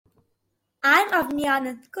I'm Avani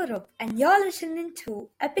Anand Kurup, and you're listening to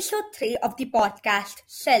episode 3 of the podcast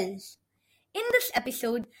Cells. In this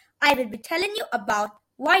episode, I will be telling you about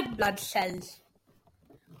white blood cells.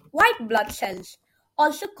 White blood cells,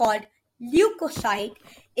 also called leukocyte,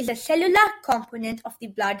 is a cellular component of the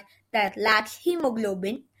blood that lacks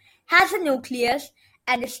hemoglobin, has a nucleus,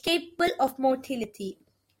 and is capable of motility.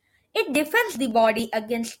 It defends the body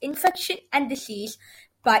against infection and disease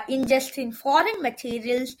by ingesting foreign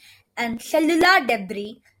materials and cellular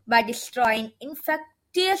debris by destroying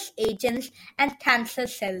infectious agents and cancer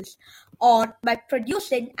cells, or by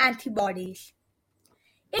producing antibodies.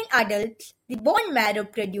 In adults, the bone marrow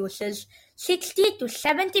produces 60 to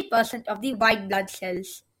 70% of the white blood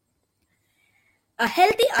cells. A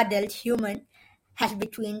healthy adult human has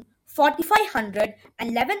between 4,500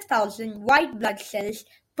 and 11,000 white blood cells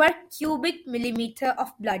per cubic millimeter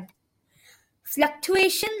of blood.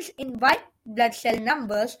 Fluctuations in white blood cell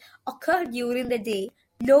numbers occur during the day.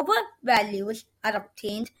 Lower values are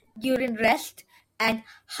obtained during rest and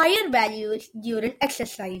higher values during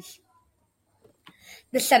exercise.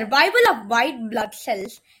 The survival of white blood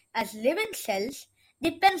cells as living cells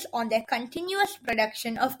depends on their continuous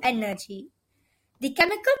production of energy. The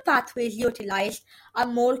chemical pathways utilized are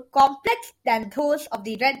more complex than those of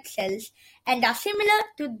the red cells and are similar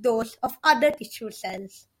to those of other tissue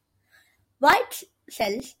cells. White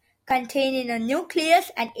cells containing a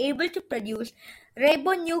nucleus and able to produce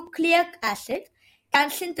ribonucleic acid can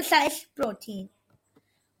synthesize protein.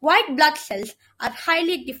 White blood cells are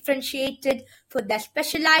highly differentiated for their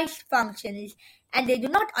specialized functions, and they do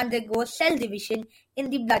not undergo cell division in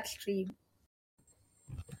the bloodstream.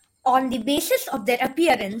 On the basis of their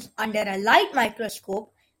appearance under a light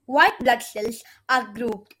microscope, white blood cells are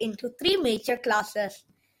grouped into three major classes: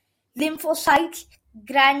 lymphocytes,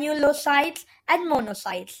 granulocytes, and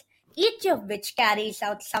monocytes, each of which carries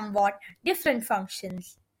out somewhat different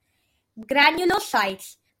functions.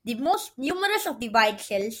 Granulocytes, the most numerous of the white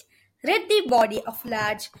cells, rid the body of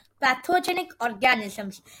large pathogenic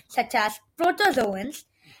organisms such as protozoans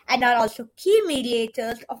and are also key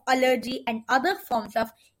mediators of allergy and other forms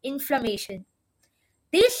of inflammation.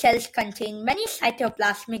 These cells contain many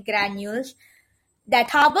cytoplasmic granules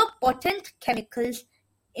that harbor potent chemicals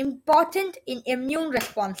important in immune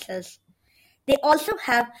responses. They also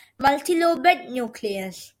have multilobed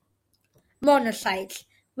nucleus. Monocytes,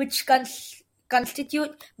 which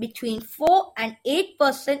constitute between 4 and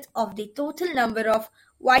 8% of the total number of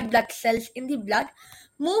white blood cells in the blood,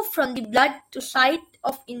 move from the blood to site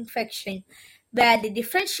of infection, where they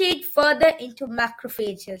differentiate further into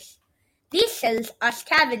macrophages. These cells are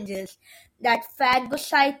scavengers that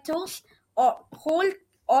phagocytose or hold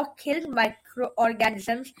or kill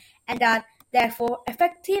microorganisms and are therefore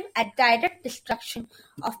effective at direct destruction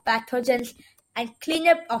of pathogens and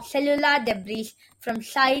cleanup of cellular debris from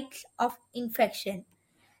sites of infection.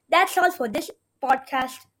 That's all for this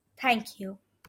podcast. Thank you.